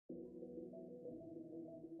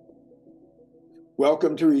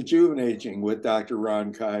Welcome to Rejuvenating with Dr.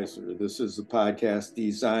 Ron Kaiser. This is a podcast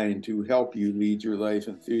designed to help you lead your life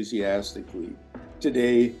enthusiastically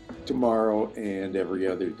today, tomorrow, and every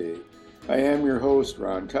other day. I am your host,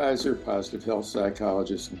 Ron Kaiser, positive health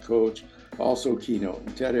psychologist and coach, also keynote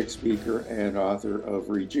and TEDx speaker and author of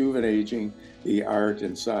Rejuvenating, the Art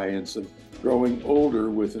and Science of Growing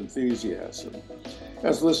Older with Enthusiasm.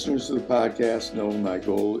 As listeners to the podcast know, my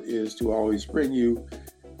goal is to always bring you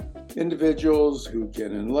individuals who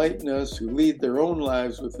can enlighten us, who lead their own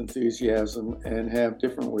lives with enthusiasm and have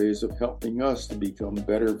different ways of helping us to become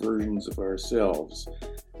better versions of ourselves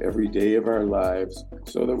every day of our lives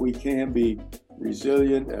so that we can be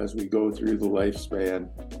resilient as we go through the lifespan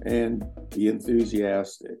and be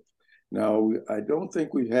enthusiastic. Now, I don't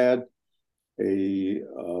think we've had a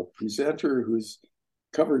presenter who's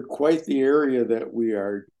covered quite the area that we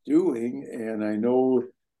are doing, and I know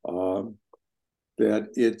that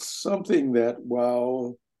it's something that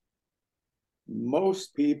while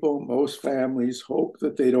most people, most families hope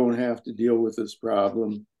that they don't have to deal with this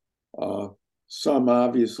problem, some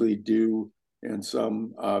obviously do, and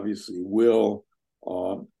some obviously will.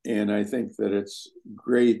 And I think that it's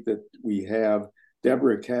great that we have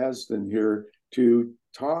Deborah Kasdan here to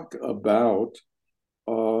talk about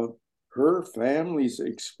her family's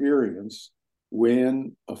experience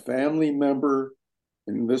when a family member,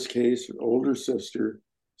 in this case, her older sister,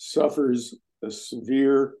 suffers a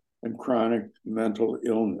severe and chronic mental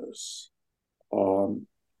illness.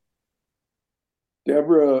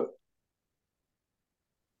 Deborah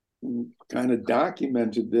kind of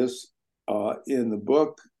documented this in the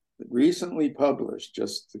book recently published,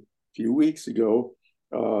 just a few weeks ago,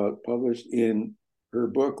 published in her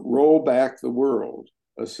book, Roll Back the World,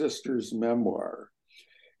 A Sister's Memoir.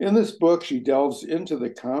 In this book, she delves into the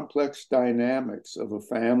complex dynamics of a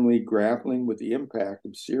family grappling with the impact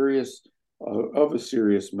of a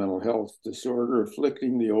serious mental health disorder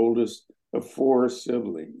afflicting the oldest of four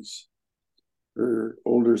siblings. Her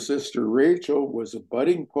older sister, Rachel, was a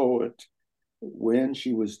budding poet when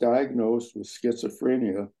she was diagnosed with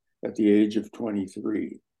schizophrenia at the age of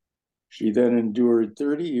 23. She then endured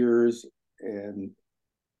 30 years and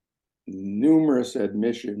numerous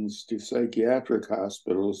admissions to psychiatric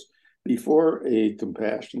hospitals before a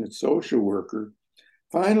compassionate social worker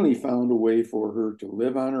finally found a way for her to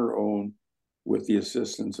live on her own with the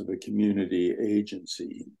assistance of a community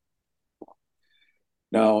agency.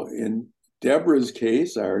 Now, in Deborah's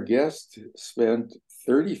case, our guest spent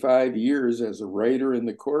 35 years as a writer in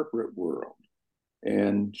the corporate world,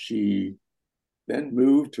 and she then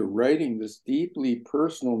moved to writing this deeply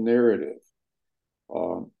personal narrative.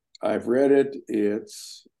 I've read it.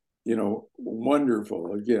 It's,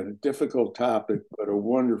 wonderful. Again, a difficult topic, but a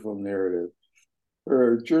wonderful narrative.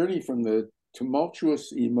 Her journey from the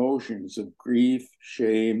tumultuous emotions of grief,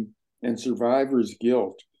 shame, and survivor's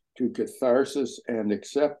guilt to catharsis and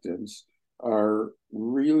acceptance are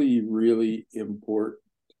really, really important.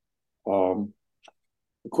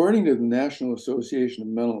 According to the National Association of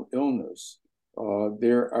Mental Illness,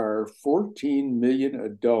 there are 14 million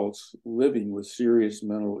adults living with serious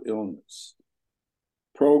mental illness.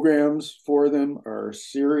 Programs for them are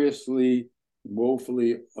seriously,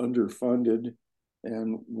 woefully underfunded.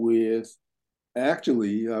 And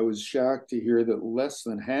I was shocked to hear that less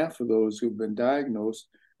than half of those who've been diagnosed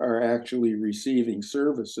are actually receiving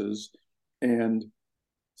services, and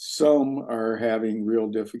some are having real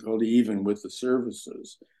difficulty even with the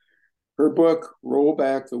services. Her book, Roll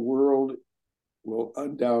Back the World, will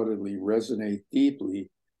undoubtedly resonate deeply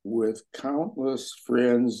with countless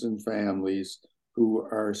friends and families who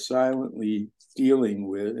are silently dealing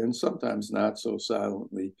with, and sometimes not so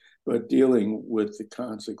silently, but dealing with the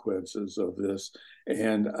consequences of this.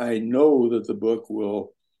 And I know that the book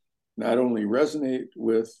will not only resonate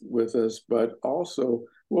with us, but also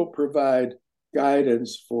will provide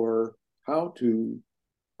guidance for how to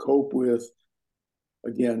cope with,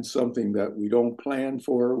 again, something that we don't plan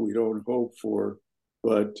for, we don't hope for,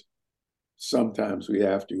 but sometimes we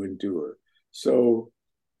have to endure. So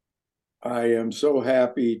I am so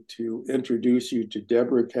happy to introduce you to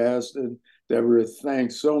Deborah Kasdan. Deborah,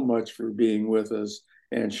 thanks so much for being with us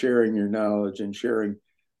and sharing your knowledge and sharing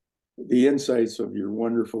the insights of your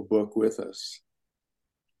wonderful book with us.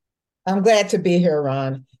 I'm glad to be here,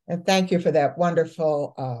 Ron, and thank you for that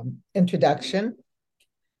wonderful introduction.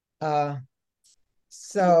 Well,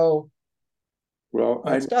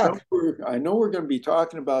 I know we're going to be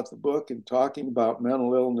talking about the book and talking about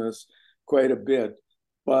mental illness quite a bit,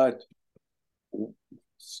 but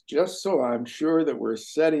just so I'm sure that we're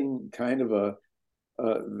setting kind of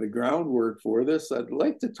the groundwork for this, I'd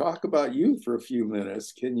like to talk about you for a few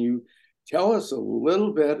minutes. Can you tell us a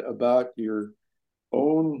little bit about your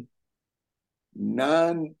own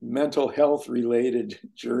non-mental health related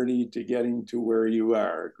journey to getting to where you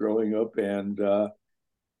are growing up and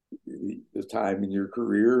the time in your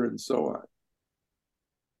career and so on.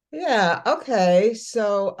 Yeah, okay.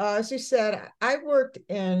 So, as you said, I worked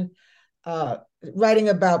in uh, writing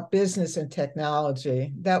about business and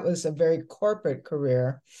technology. That was a very corporate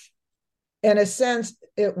career. In a sense,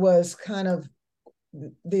 it was kind of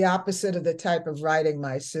the opposite of the type of writing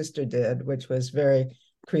my sister did, which was very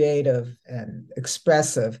creative and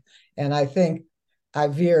expressive. And I think I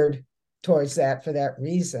veered towards that for that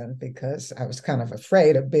reason, because I was kind of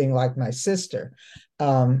afraid of being like my sister.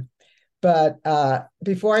 Um, but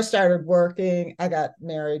before I started working, I got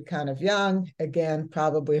married kind of young, again,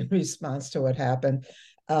 probably in response to what happened,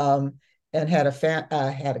 um, and had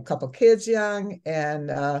a couple kids young,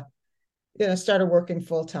 and started working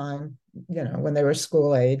full time, when they were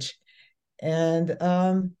school age. And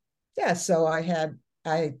yeah, so I've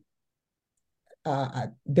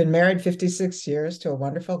been married 56 years to a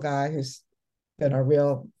wonderful guy who's been a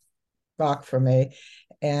real rock for me.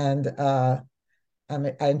 And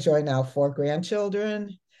I enjoy now 4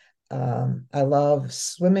 grandchildren. I love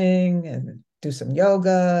swimming and do some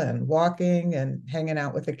yoga and walking and hanging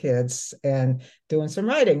out with the kids and doing some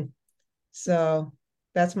writing. So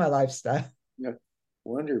that's my lifestyle. Yeah,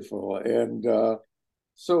 wonderful. And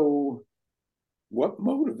so, what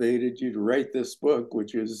motivated you to write this book,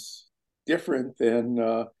 which is different than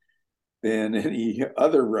any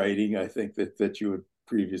other writing I think that you had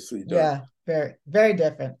previously done? Yeah, very, very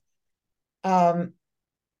different. Um,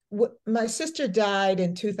 my sister died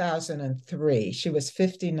in 2003. She was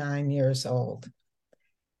 59 years old.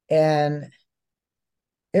 And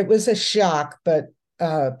it was a shock, but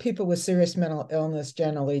people with serious mental illness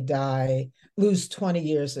generally lose 20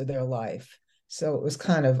 years of their life. So it was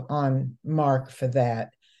kind of on mark for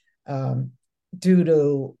that, um, due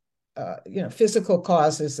to physical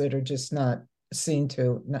causes that are just not seen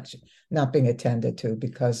to, not being attended to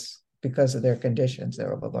because of their conditions.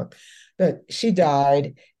 They're overlooked. But she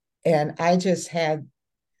died, and I just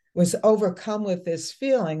was overcome with this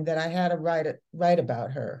feeling that I had to write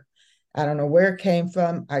about her. I don't know where it came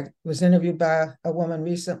from. I was interviewed by a woman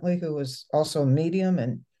recently who was also a medium,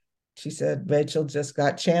 and she said Rachel just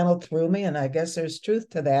got channeled through me, and I guess there's truth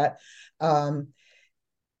to that. Um,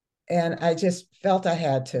 and I just felt I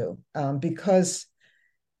had to, because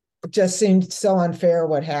it just seemed so unfair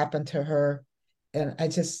what happened to her, and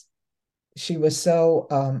she was so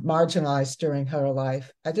marginalized during her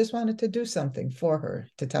life. I just wanted to do something for her,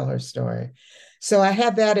 to tell her story. So I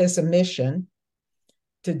had that as a mission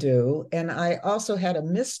to do. And I also had a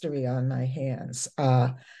mystery on my hands.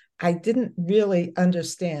 I didn't really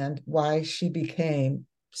understand why she became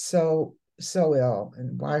so ill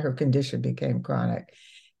and why her condition became chronic.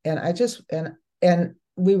 And and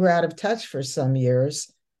we were out of touch for some years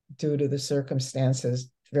due to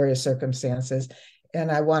various circumstances. And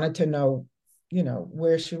I wanted to know,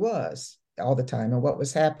 where she was all the time and what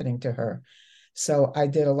was happening to her. So I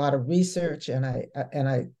did a lot of research, and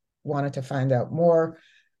I wanted to find out more.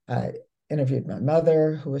 I interviewed my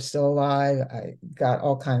mother, who was still alive. I got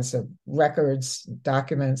all kinds of records,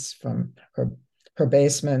 documents from her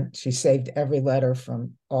basement. She saved every letter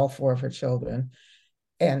from all 4 of her children,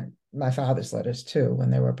 and my father's letters too, when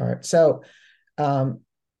they were apart. So,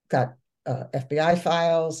 got FBI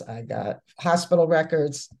files. I got hospital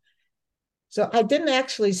records. So I didn't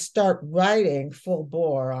actually start writing full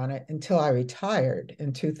bore on it until I retired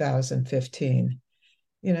in 2015.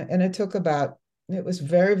 And it was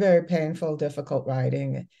very, very painful, difficult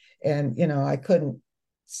writing. And, I couldn't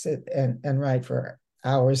sit and write for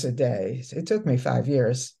hours a day. It took me 5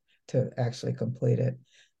 years to actually complete it.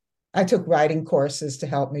 I took writing courses to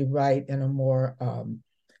help me write in a more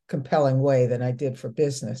compelling way than I did for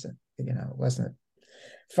business. It wasn't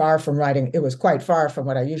far from writing. It was quite far from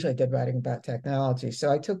what I usually did, writing about technology.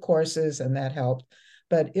 So I took courses, and that helped.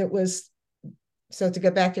 But so to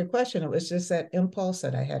get back to your question, it was just that impulse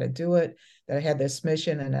that I had to do it, that I had this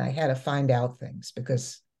mission, and I had to find out things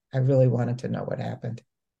because I really wanted to know what happened.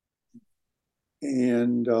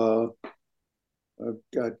 And I've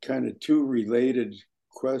got kind of two related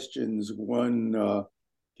questions. One,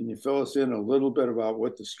 can you fill us in a little bit about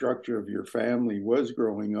what the structure of your family was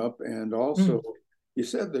growing up? And also, Mm. you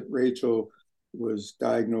said that Rachel was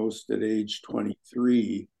diagnosed at age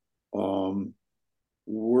 23.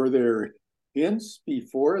 Were there hints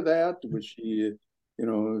before that? Was she,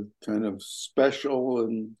 kind of special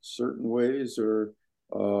in certain ways, or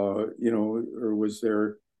was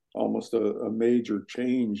there almost a major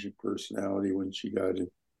change in personality when she got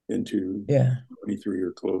into Yeah. 23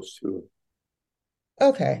 or close to it?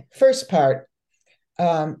 Okay, first part.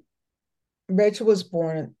 Um, Rachel was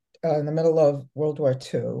born in the middle of World War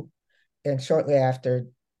II, and shortly after,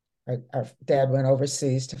 our dad went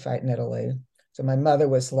overseas to fight in Italy. So my mother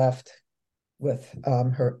was left with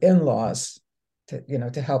her in-laws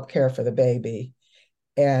to help care for the baby.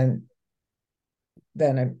 And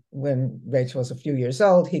then when Rachel was a few years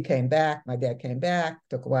old, he came back. My dad came back.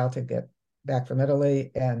 Took a while to get back from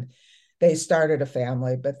Italy, and they started a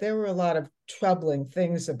family. But there were a lot of troubling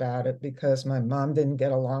things about it because my mom didn't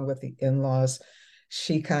get along with the in-laws.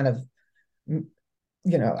 She kind of,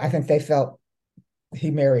 I think they felt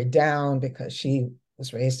he married down because she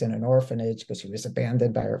was raised in an orphanage because she was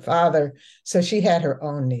abandoned by her father. So she had her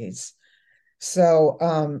own needs. So,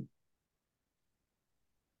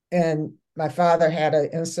 and my father had to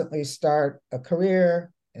instantly start a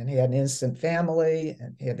career, and he had an instant family,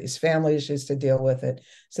 and he had these family issues to deal with it.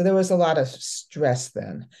 So there was a lot of stress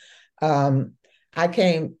then. Um, I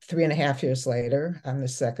came 3.5 years later. I'm the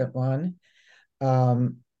second one.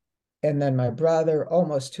 Um, and then my brother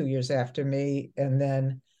almost 2 years after me, and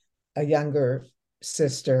then a younger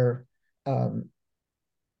sister 5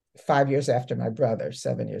 years after my brother,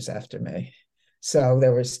 7 years after me. So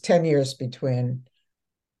there was 10 years between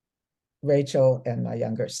Rachel and my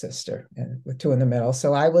younger sister, and with two in the middle.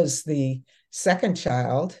 So I was the second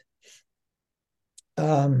child.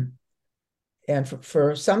 Um, and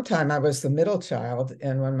for some time, I was the middle child.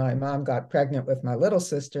 And when my mom got pregnant with my little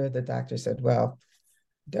sister, the doctor said, well,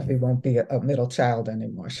 Debbie won't be a middle child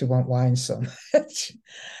anymore. She won't whine so much.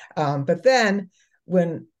 But then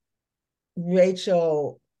when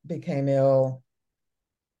Rachel became ill,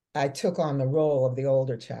 I took on the role of the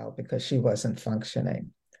older child because she wasn't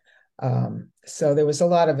functioning. So there was a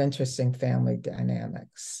lot of interesting family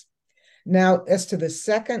dynamics. Now, as to the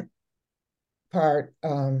second part,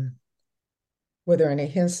 were there any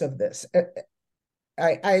hints of this?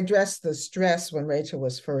 I addressed the stress when Rachel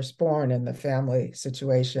was first born in the family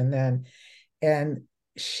situation then, and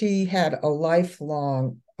she had a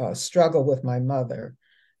lifelong struggle with my mother,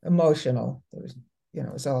 emotional. It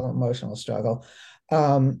was all emotional struggle.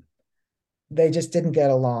 They just didn't get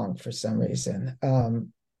along for some reason.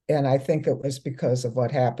 And I think it was because of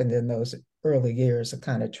what happened in those early years, a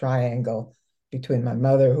kind of triangle between my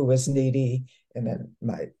mother, who was needy, and then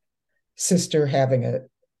my sister having a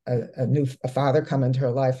father come into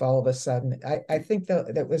her life all of a sudden. I think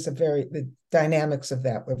that was the dynamics of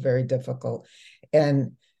that were very difficult.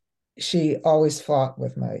 And she always fought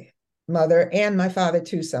with my mother and my father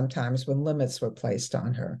too, sometimes when limits were placed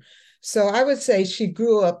on her. So I would say she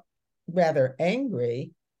grew up rather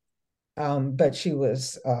angry, but she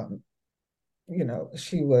was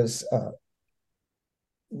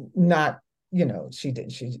not, she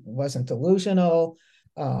wasn't delusional.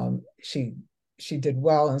 She did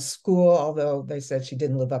well in school, although they said she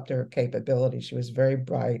didn't live up to her capability. She was very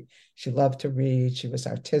bright. She loved to read. She was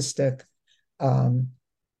artistic. Um,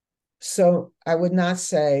 so I would not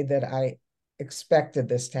say that I expected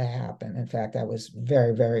this to happen. In fact, I was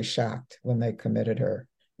very, very shocked when they committed her.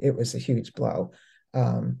 It was a huge blow.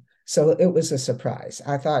 So it was a surprise.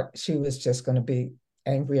 I thought she was just going to be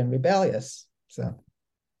angry and rebellious.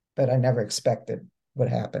 But I never expected what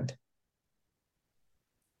happened.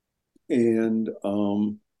 And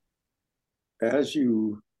as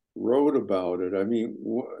you wrote about it, I mean,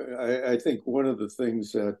 I think one of the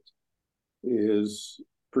things that is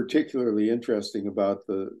particularly interesting about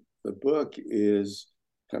the book is,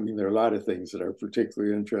 I mean, there are a lot of things that are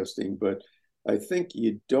particularly interesting, but I think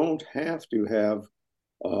you don't have to have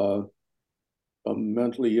a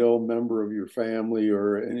mentally ill member of your family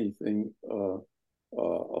or anything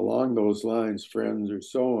along those lines, friends or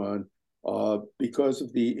so on, because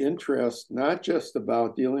of the interest, not just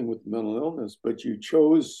about dealing with mental illness, but you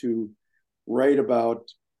chose to write about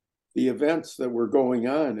the events that were going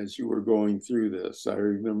on as you were going through this. I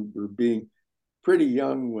remember being pretty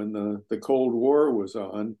young when the Cold War was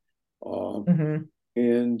on, Mm-hmm.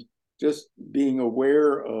 and just being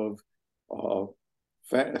aware of uh,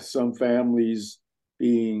 some families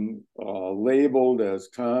being labeled as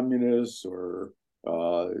communists, or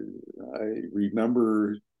I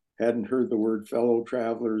remember, hadn't heard the word fellow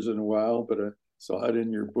travelers in a while, but I saw it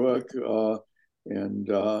in your book. And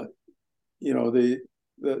the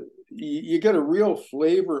you get a real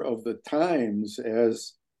flavor of the times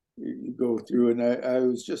as you go through. And I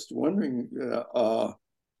was just wondering,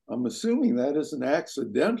 I'm assuming that isn't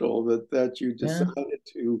accidental, that you Yeah. decided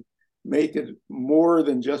to make it more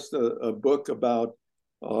than just a book about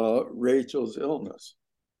Rachel's illness.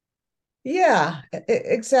 Yeah,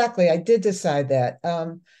 exactly. I did decide that.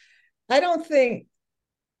 I don't think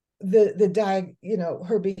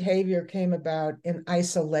her behavior came about in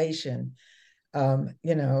isolation.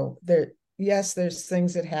 Yes, there's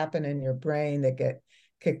things that happen in your brain that get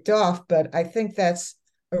kicked off, but I think that's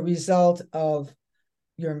a result of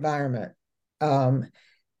your environment.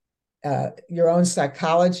 Your own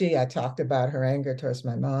psychology. I talked about her anger towards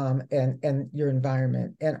my mom, and your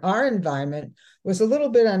environment. And our environment was a little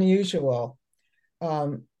bit unusual.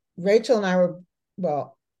 Rachel and I were,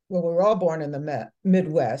 we were all born in the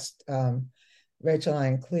Midwest. Rachel and I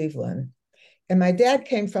in Cleveland. And my dad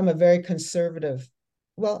came from a very conservative,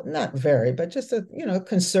 well, not very, but just a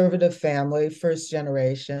conservative family, first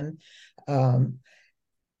generation. Um,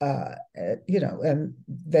 and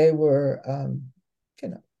they were,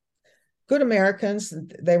 good Americans.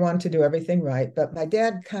 They wanted to do everything right. But my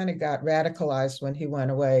dad kind of got radicalized when he went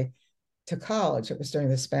away to college. It was during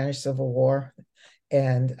the Spanish Civil War.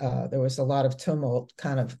 And there was a lot of tumult,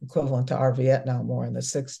 kind of equivalent to our Vietnam War in the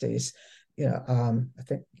 60s. I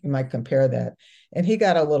think you might compare that. And he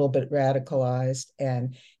got a little bit radicalized,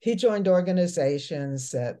 and he joined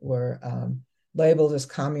organizations that were labeled as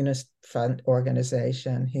Communist Front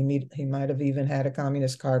organization. He might have even had a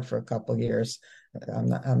communist card for a couple of years.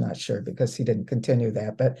 I'm not sure, because he didn't continue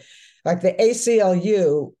that. But like the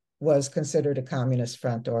ACLU was considered a Communist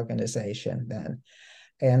Front organization then,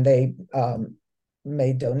 and they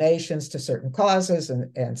made donations to certain causes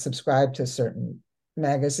and subscribed to certain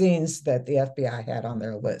magazines that the FBI had on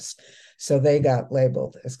their list. So they got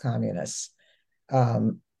labeled as communists.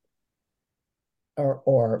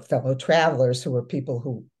 Or fellow travelers who were people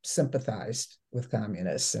who sympathized with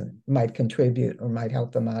communists and might contribute or might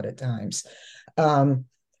help them out at times.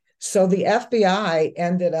 So the FBI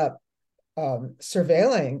ended up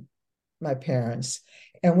surveilling my parents,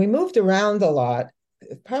 and we moved around a lot,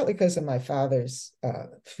 partly because of my father's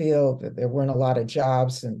field. There weren't a lot of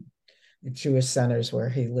jobs in Jewish centers where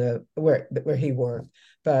he lived, where he worked.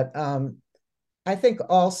 But I think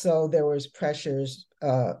also there was pressures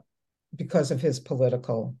because of his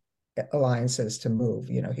political alliances to move.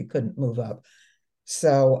 He couldn't move up.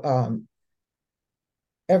 So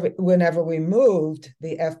whenever we moved,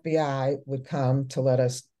 the FBI would come to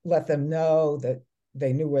let them know that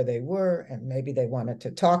they knew where they were, and maybe they wanted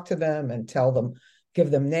to talk to them and give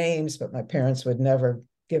them names, but my parents would never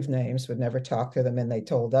give names, would never talk to them, and they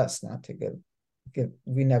told us not to give.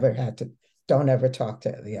 We never had to. Don't ever talk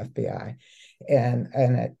to the FBI. And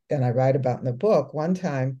I write about in the book, one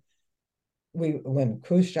time when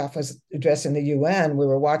Khrushchev was addressing the UN, we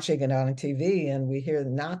were watching it on TV, and we hear a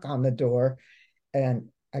knock on the door, and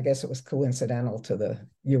I guess it was coincidental to the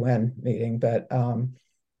UN meeting, but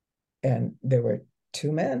and there were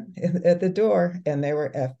two men at the door, and they were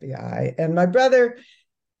FBI. And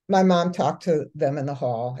my mom talked to them in the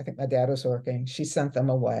hall. I think my dad was working. She sent them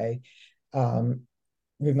away,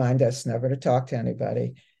 remind us never to talk to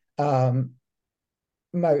anybody.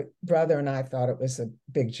 My brother and I thought it was a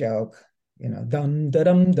big joke, dum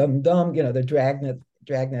dum dum dum, the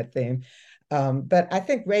dragnet theme. But I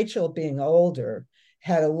think Rachel, being older,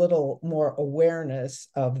 had a little more awareness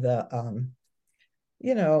of the,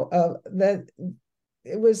 that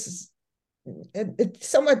it was it's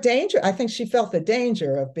somewhat dangerous. I think she felt the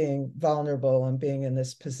danger of being vulnerable and being in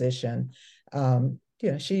this position.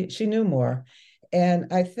 She knew more,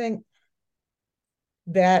 and I think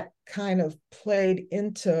that kind of played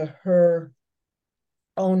into her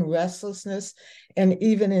own restlessness, and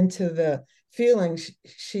even into the feelings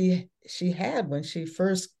she had when she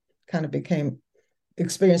first kind of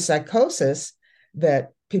experienced psychosis,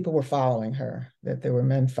 that people were following her, that there were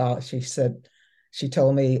men following. She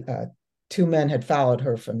told me two men had followed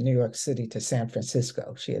her from New York City to San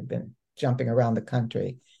Francisco. She had been jumping around the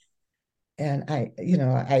country, and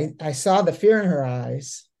I saw the fear in her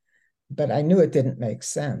eyes, but I knew it didn't make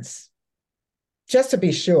sense. Just to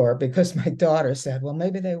be sure, because my daughter said, well,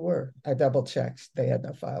 maybe they were. I double checked. They had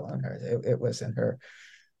no file on her. It was in her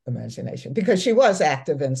imagination, because she was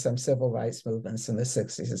active in some civil rights movements in the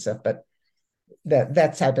 60s and stuff, but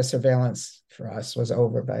that type of surveillance for us was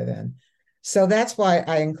over by then. So that's why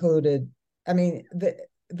I included,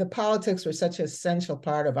 the politics were such an essential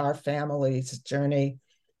part of our family's journey,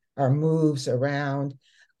 our moves around,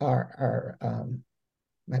 our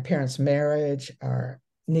my parents' marriage, our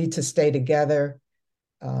need to stay together.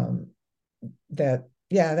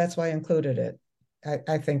 That's why I included it.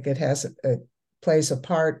 I think it plays a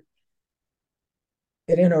part.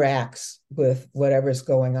 It interacts with whatever's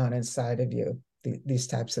going on inside of you, these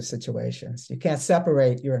types of situations. You can't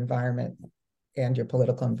separate your environment and your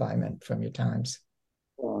political environment from your times.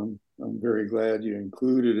 I'm very glad you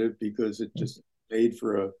included it, because it just made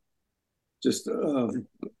for a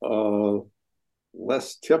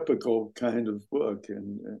less typical kind of book.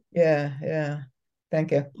 And Yeah.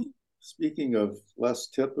 Thank you. speaking of less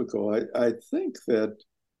typical, I think that,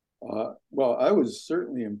 well, I was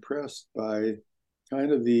certainly impressed by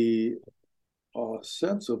kind of the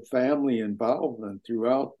sense of family involvement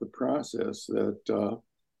throughout the process that,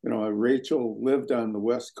 Rachel lived on the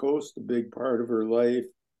West Coast a big part of her life.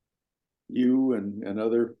 You and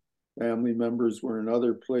other family members were in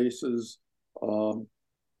other places. Um,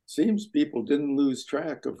 Seems people didn't lose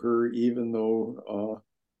track of her, even though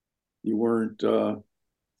you weren't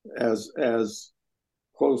as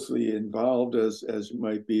closely involved as you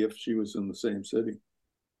might be if she was in the same city.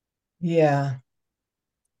 Yeah.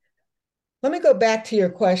 Let me go back to your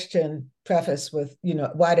question, preface with,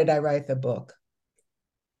 why did I write the book?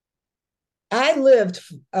 I lived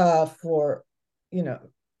for, you know,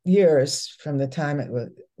 years from the time it was,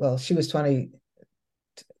 well, she was 20,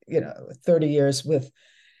 30 years with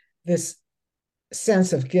this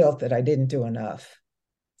sense of guilt that I didn't do enough,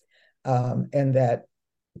 and that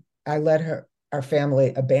I let our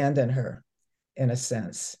family abandon her in a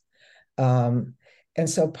sense. Um, and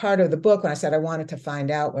so part of the book, when I said I wanted to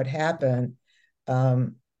find out what happened,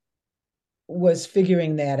 um, was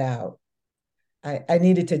figuring that out. I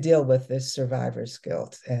needed to deal with this survivor's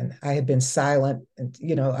guilt, and I had been silent. And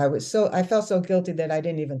I felt so guilty that I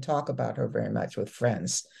didn't even talk about her very much with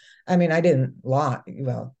friends. I mean, I didn't lie.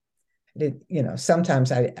 Well,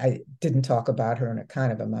 sometimes I didn't talk about her, and it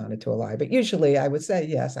kind of amounted to a lie. But usually, I would say,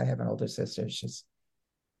 yes, I have an older sister. She's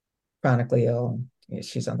chronically ill.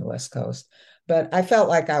 She's on the West Coast. But I felt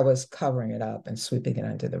like I was covering it up and sweeping it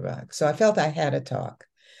under the rug. So I felt I had to talk.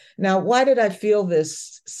 Now, why did I feel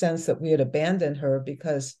this sense that we had abandoned her?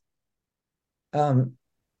 Because, um,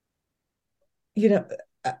 you know,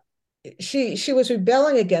 uh, she was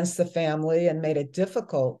rebelling against the family and made it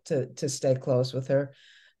difficult to stay close with her.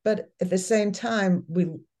 But at the same time, we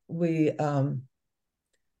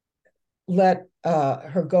let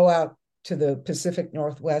her go out to the Pacific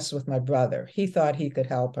Northwest with my brother. He thought he could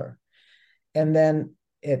help her, and then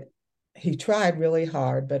he tried really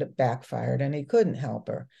hard, but it backfired, and he couldn't help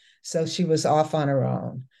her. So she was off on her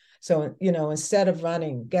own. So instead of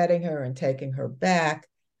running, getting her and taking her back,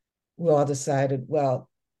 we all decided, well,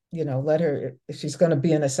 let her. If she's going to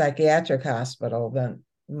be in a psychiatric hospital, then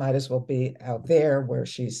might as well be out there where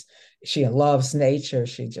she loves nature.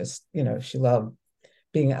 She just, she loved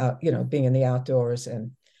being out, being in the outdoors.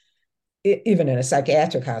 And even in a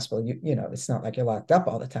psychiatric hospital, it's not like you're locked up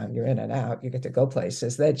all the time. You're in and out. You get to go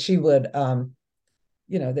places. That she would,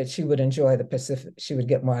 that she would enjoy the Pacific. She would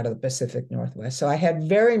get more out of the Pacific Northwest. So I had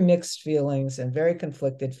very mixed feelings and very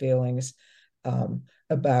conflicted feelings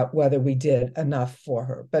about whether we did enough for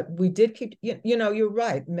her. But we did keep. You're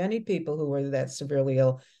right. Many people who were that severely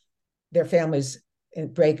ill, their families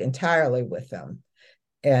break entirely with them,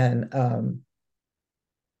 and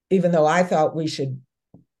even though I thought we should,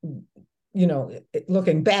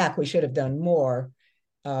 looking back, we should have done more.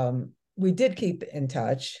 We did keep in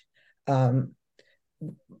touch.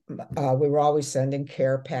 We were always sending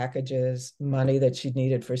care packages, money that she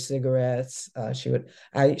needed for cigarettes.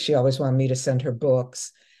 She always wanted me to send her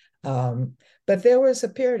books. But there was a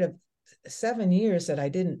period of 7 years that I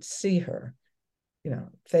didn't see her,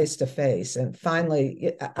 face to face. And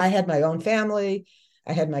finally, I had my own family,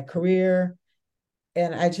 I had my career,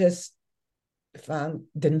 and I just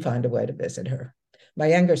didn't find a way to visit her. My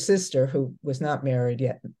younger sister, who was not married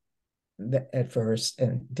yet at first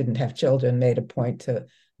and didn't have children, made a point to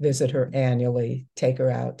visit her annually, take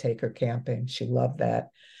her out, take her camping. She loved that.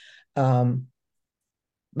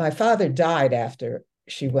 My father died after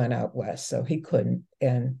she went out west, so he couldn't.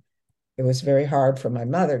 And it was very hard for my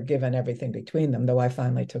mother, given everything between them, though I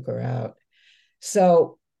finally took her out.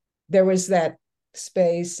 So there was that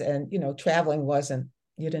space, and traveling wasn't,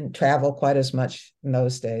 you didn't travel quite as much in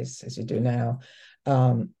those days as you do now.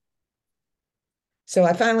 So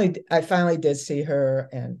I finally did see her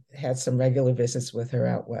and had some regular visits with her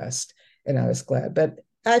out west, and I was glad. But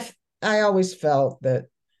I always felt that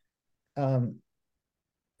um,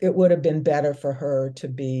 it would have been better for her to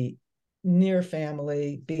be near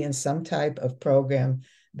family, be in some type of program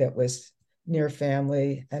that was near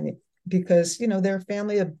family. I mean, because there are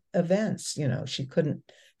family events, she couldn't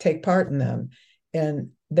take part in them.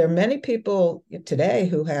 And there are many people today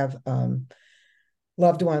who have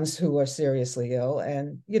loved ones who are seriously ill,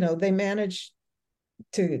 and they manage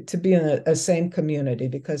to be in a same community,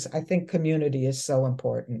 because I think community is so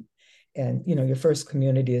important. And your first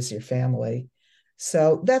community is your family.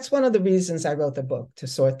 So that's one of the reasons I wrote the book, to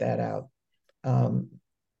sort that out. um,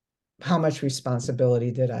 how much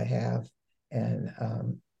responsibility did I have, and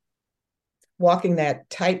walking that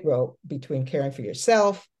tightrope between caring for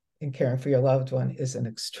yourself and caring for your loved one is an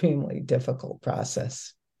extremely difficult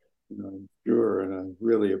process. I'm sure, and I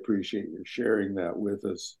really appreciate you sharing that with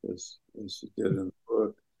us, as you did in the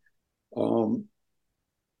book.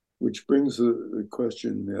 Which brings the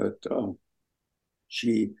question that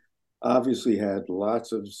she obviously had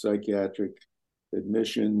lots of psychiatric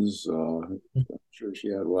admissions. I'm sure she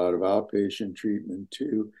had a lot of outpatient treatment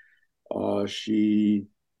too. She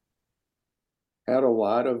had a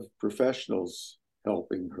lot of professionals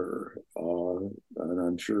helping her. And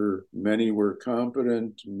I'm sure many were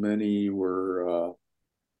competent, many were,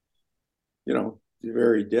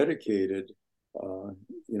 very dedicated.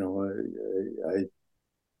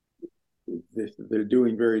 They're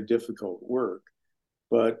doing very difficult work.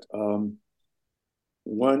 But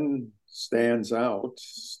one stands out,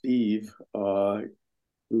 Steve,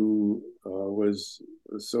 who was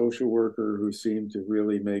a social worker who seemed to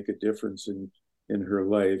really make a difference in her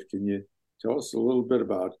life. Can you tell us a little bit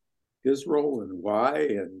about his role and why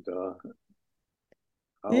and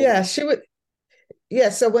how? Yeah, she would. Yeah,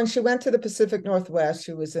 so when she went to the Pacific Northwest,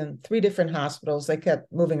 she was in 3 different hospitals. They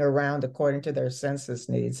kept moving around according to their census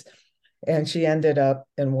needs. And she ended up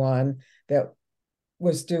in one that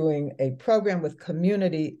was doing a program with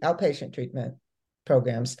community outpatient treatment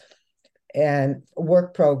programs and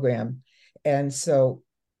work program. And so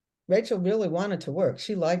Rachel really wanted to work.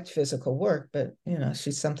 She liked physical work, but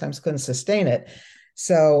she sometimes couldn't sustain it.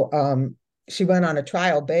 So she went on a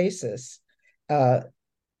trial basis,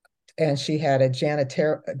 and she had a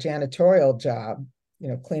janitorial job,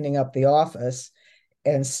 cleaning up the office.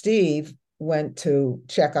 And Steve went to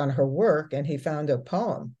check on her work, and he found a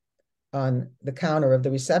poem on the counter of the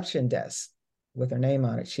reception desk with her name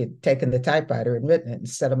on it. She had taken the typewriter and written it.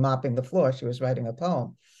 Instead of mopping the floor, she was writing a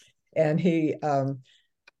poem. And he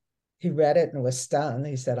read it and was stunned.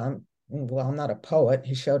 He said, I'm not a poet.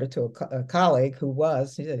 He showed it to a colleague who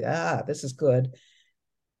was. He said, this is good.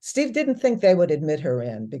 Steve didn't think they would admit her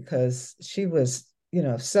in because she was,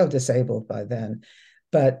 so disabled by then.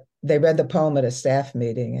 But they read the poem at a staff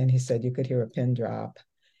meeting, and he said you could hear a pin drop.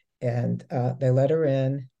 And they let her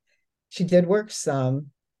in. She did work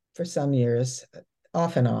for some years,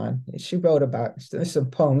 off and on. She wrote about some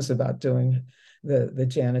poems about doing the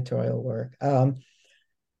janitorial work.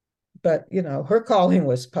 But her calling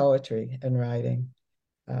was poetry and writing.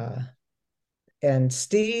 And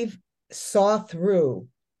Steve saw through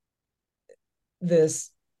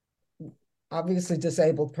this obviously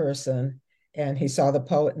disabled person, and he saw the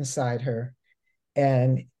poet inside her.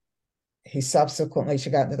 And she got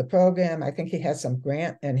into the program. I think he had some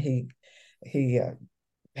grant, and he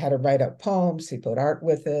had her write up poems. He put art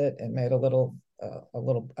with it and made a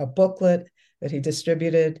booklet that he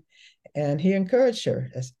distributed. And he encouraged her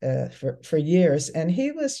for years. And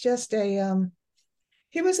he was just he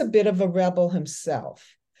was a bit of a rebel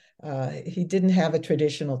himself. He didn't have a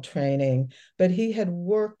traditional training, but he had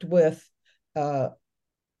worked with in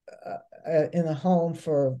a home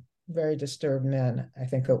for very disturbed men, I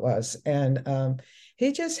think it was. And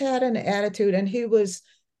he just had an attitude, and he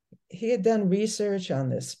had done research on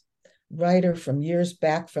this writer from years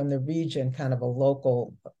back from the region, kind of a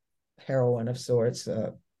local heroine of sorts,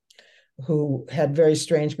 who had very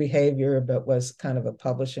strange behavior, but was kind of a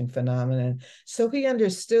publishing phenomenon. So he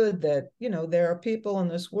understood that, there are people in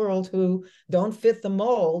this world who don't fit the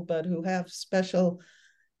mold, but who have special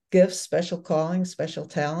gifts, special callings, special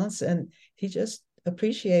talents. And he just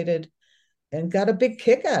appreciated and got a big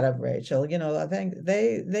kick out of Rachel. I think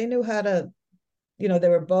they knew how to, they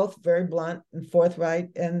were both very blunt and forthright,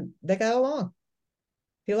 and they got along.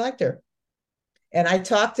 He liked her. And I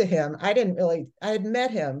talked to him. I had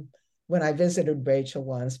met him when I visited Rachel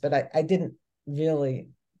once, but I didn't really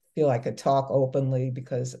feel I could talk openly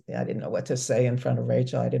because I didn't know what to say in front of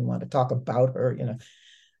Rachel. I didn't want to talk about her,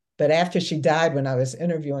 But after she died, when I was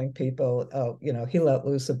interviewing people, he let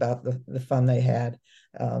loose about the fun they had.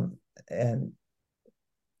 And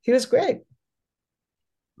he was great.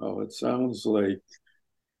 Oh, it sounds like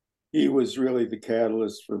he was really the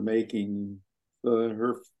catalyst for making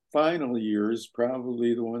her final years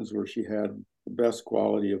probably the ones where she had the best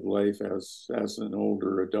quality of life as an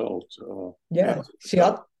older adult. Yeah,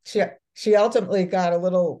 she ultimately got a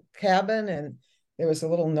little cabin, and there was a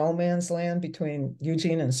little no man's land between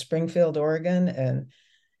Eugene and Springfield, Oregon,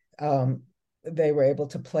 and they were able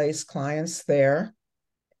to place clients there.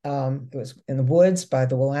 It was in the woods by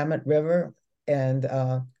the Willamette River, and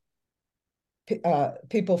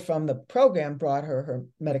people from the program brought her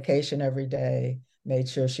medication every day, made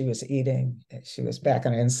sure she was eating. She was back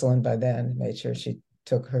on insulin by then, made sure she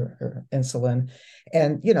took her insulin.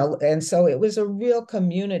 And so it was a real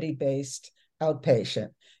community-based outpatient,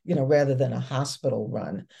 rather than a hospital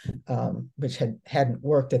run, which hadn't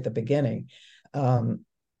worked at the beginning.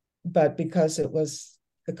 But because it was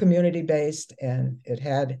a community based and it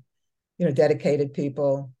had, dedicated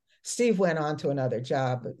people. Steve went on to another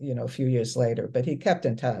job, a few years later, but he kept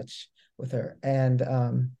in touch with her. And,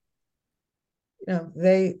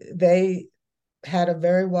 they had a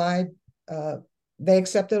very wide, they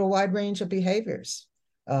accepted a wide range of behaviors.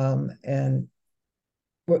 And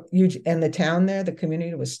the town there, the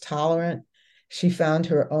community was tolerant. She found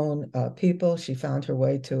her own people. She found her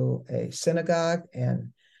way to a synagogue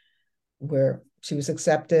and where she was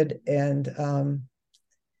accepted. And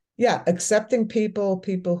accepting people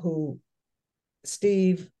who,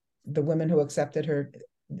 Steve, the women who accepted her,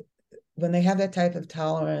 when they have that type of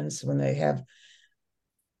tolerance, when they have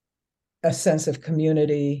a sense of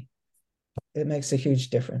community, it makes a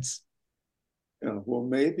huge difference. Yeah, well,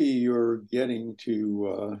 maybe you're getting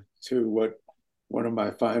to what one of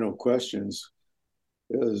my final questions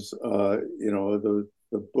is. The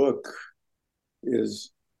book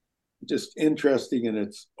is just interesting in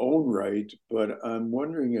its own right, but I'm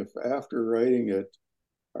wondering if after writing it,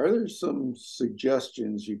 are there some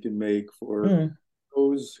suggestions you can make for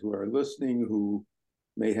those who are listening who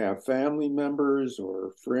may have family members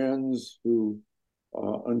or friends who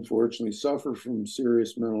unfortunately suffer from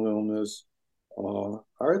serious mental illness?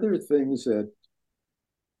 Are there things that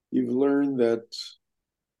you've learned that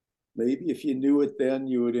maybe if you knew it then,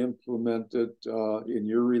 you would implement it in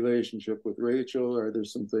your relationship with Rachel? Are there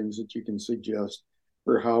some things that you can suggest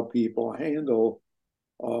for how people handle?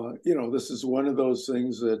 This is one of those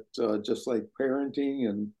things that just like parenting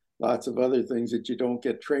and lots of other things that you don't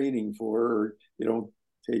get training for, or you don't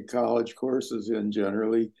take college courses in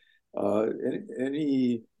generally.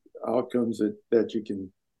 Any outcomes that you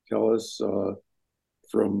can tell us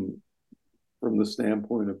from the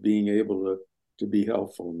standpoint of being able to be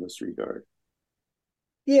helpful in this regard?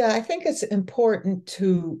 Yeah, I think it's important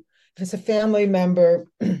to, if it's a family member,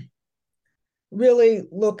 really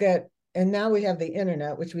look at, and now we have the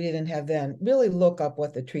internet, which we didn't have then, really look up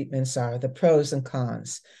what the treatments are, the pros and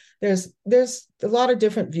cons. There's a lot of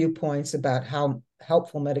different viewpoints about how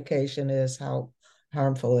helpful medication is, how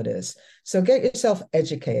harmful it is. So get yourself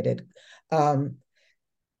educated. There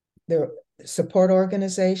are support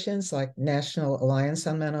organizations like National Alliance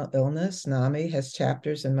on Mental Illness, NAMI, has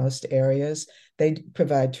chapters in most areas. They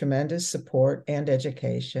provide tremendous support and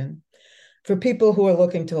education. For people who are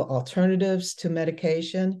looking to alternatives to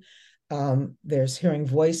medication, there's Hearing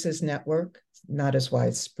Voices Network, not as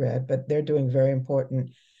widespread, but they're doing very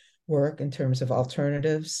important work in terms of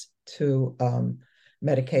alternatives to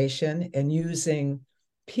medication and using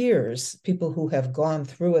peers, people who have gone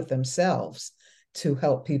through it themselves, to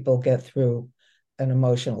help people get through an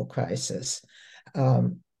emotional crisis.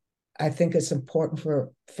 I think it's important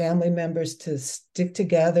for family members to stick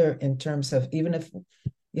together in terms of, even if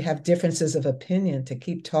you have differences of opinion, to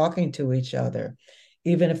keep talking to each other.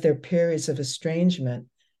 Even if there are periods of estrangement,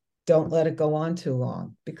 don't let it go on too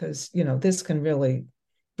long, because, this can really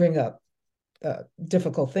bring up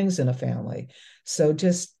difficult things in a family. So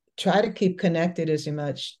just try to keep connected as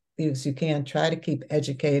much as you can. Try to keep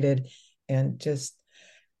educated and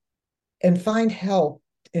find help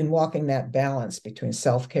in walking that balance between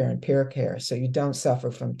self-care and peer care, so you don't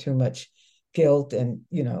suffer from too much guilt, and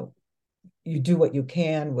you do what you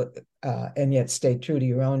can and yet stay true to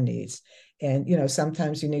your own needs. And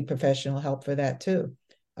sometimes you need professional help for that too,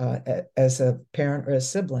 as a parent or a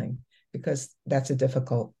sibling, because that's a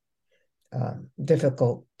difficult road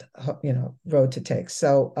to take.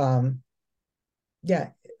 So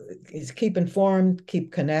is keep informed,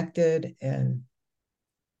 keep connected, and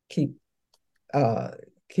keep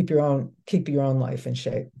your own life in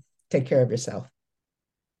shape. Take care of yourself.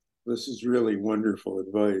 This is really wonderful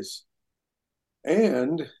advice.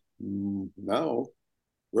 And now,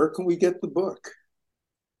 where can we get the book?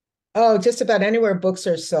 Oh, just about anywhere books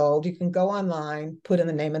are sold. You can go online, put in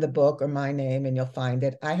the name of the book or my name, and you'll find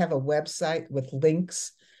it. I have a website with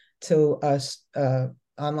links to us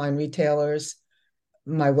online retailers.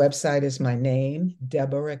 My website is my name,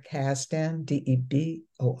 Deborah Kasdan,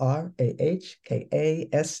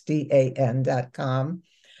 DeborahKasdan.com.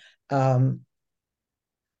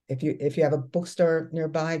 If you have a bookstore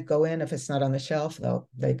nearby, go in. If it's not on the shelf,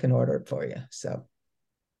 they can order it for you. So.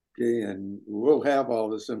 Okay, and we'll have all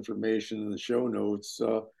this information in the show notes.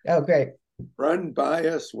 Oh, great. Run by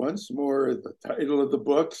us once more the title of the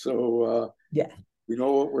book, so we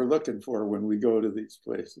know what we're looking for when we go to these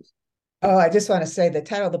places. Oh, I just want to say the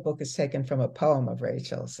title of the book is taken from a poem of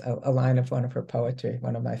Rachel's, a line of one of her poetry,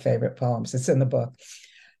 one of my favorite poems. It's in the book.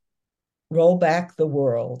 Roll back the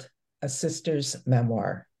world A Sister's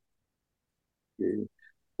Memoir. Okay.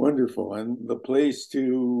 Wonderful. And the place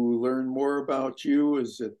to learn more about you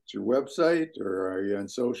is at your website, or are you on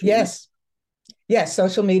social media? Yes,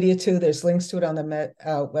 social media too. There's links to it on the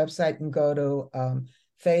website. You can go to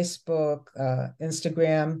Facebook,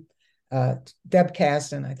 Instagram. Deb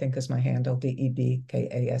Kasdan, I think, is my handle,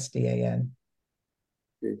 DebKasdan.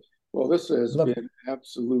 Okay. Well, this has Look, been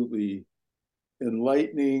absolutely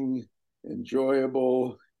enlightening,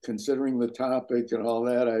 enjoyable, considering the topic and all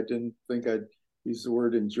that. I didn't think I'd use the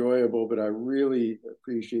word enjoyable, but I really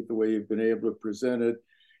appreciate the way you've been able to present it.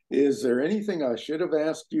 Is there anything I should have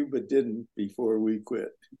asked you but didn't before we quit?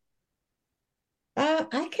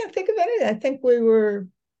 I can't think of anything. I think we were.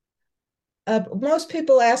 Most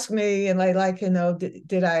people ask me, and I like,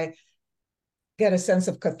 did I get a sense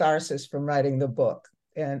of catharsis from writing the book?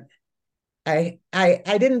 And I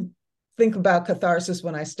didn't think about catharsis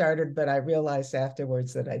when I started, but I realized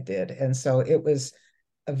afterwards that I did, and so it was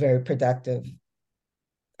a very productive.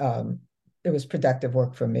 It was productive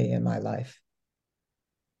work for me in my life.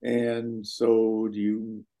 And so, do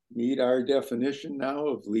you meet our definition now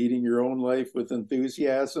of leading your own life with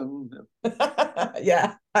enthusiasm?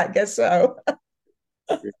 Yeah, I guess so.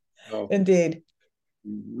 Well, Indeed.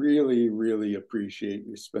 really, really appreciate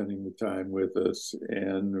you spending the time with us,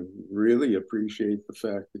 and really appreciate the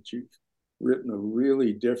fact that you've written a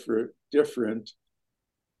really different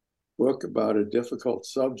book about a difficult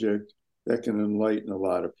subject that can enlighten a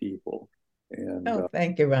lot of people. And Oh,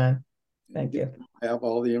 thank you, Ron. Thank you. have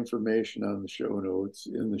all the information on the show notes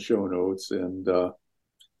in the show notes, and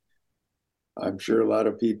I'm sure a lot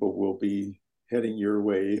of people will be heading your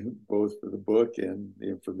way, both for the book and the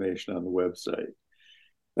information on the website.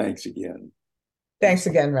 Thanks again. Thanks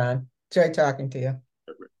again, Ron. Enjoy talking to you.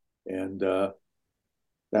 And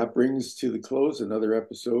that brings to the close another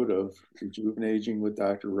episode of Rejuvenating with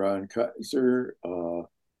Dr. Ron Kaiser.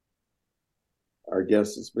 Our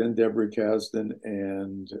guest has been Deborah Kasdan,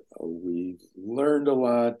 and we've learned a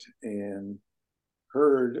lot and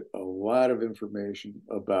heard a lot of information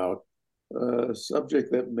about a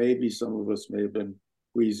subject that maybe some of us may have been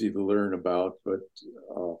queasy to learn about, but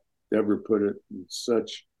Deborah put it in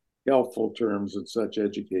such helpful terms and such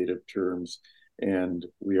educative terms, and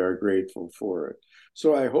we are grateful for it.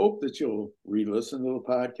 So I hope that you'll re-listen to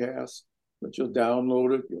the podcast, that you'll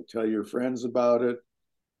download it, you'll tell your friends about it,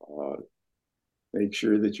 make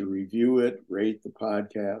sure that you review it, rate the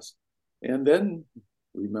podcast, and then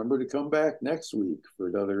remember to come back next week for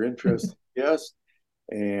another interesting guest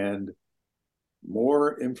and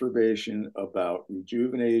more information about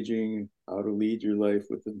rejuvenating, how to lead your life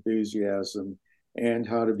with enthusiasm, and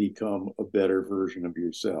how to become a better version of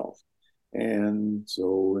yourself. And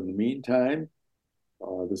so in the meantime,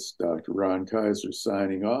 this is Dr. Ron Kaiser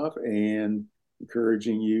signing off and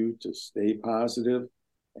encouraging you to stay positive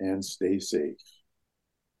and stay safe.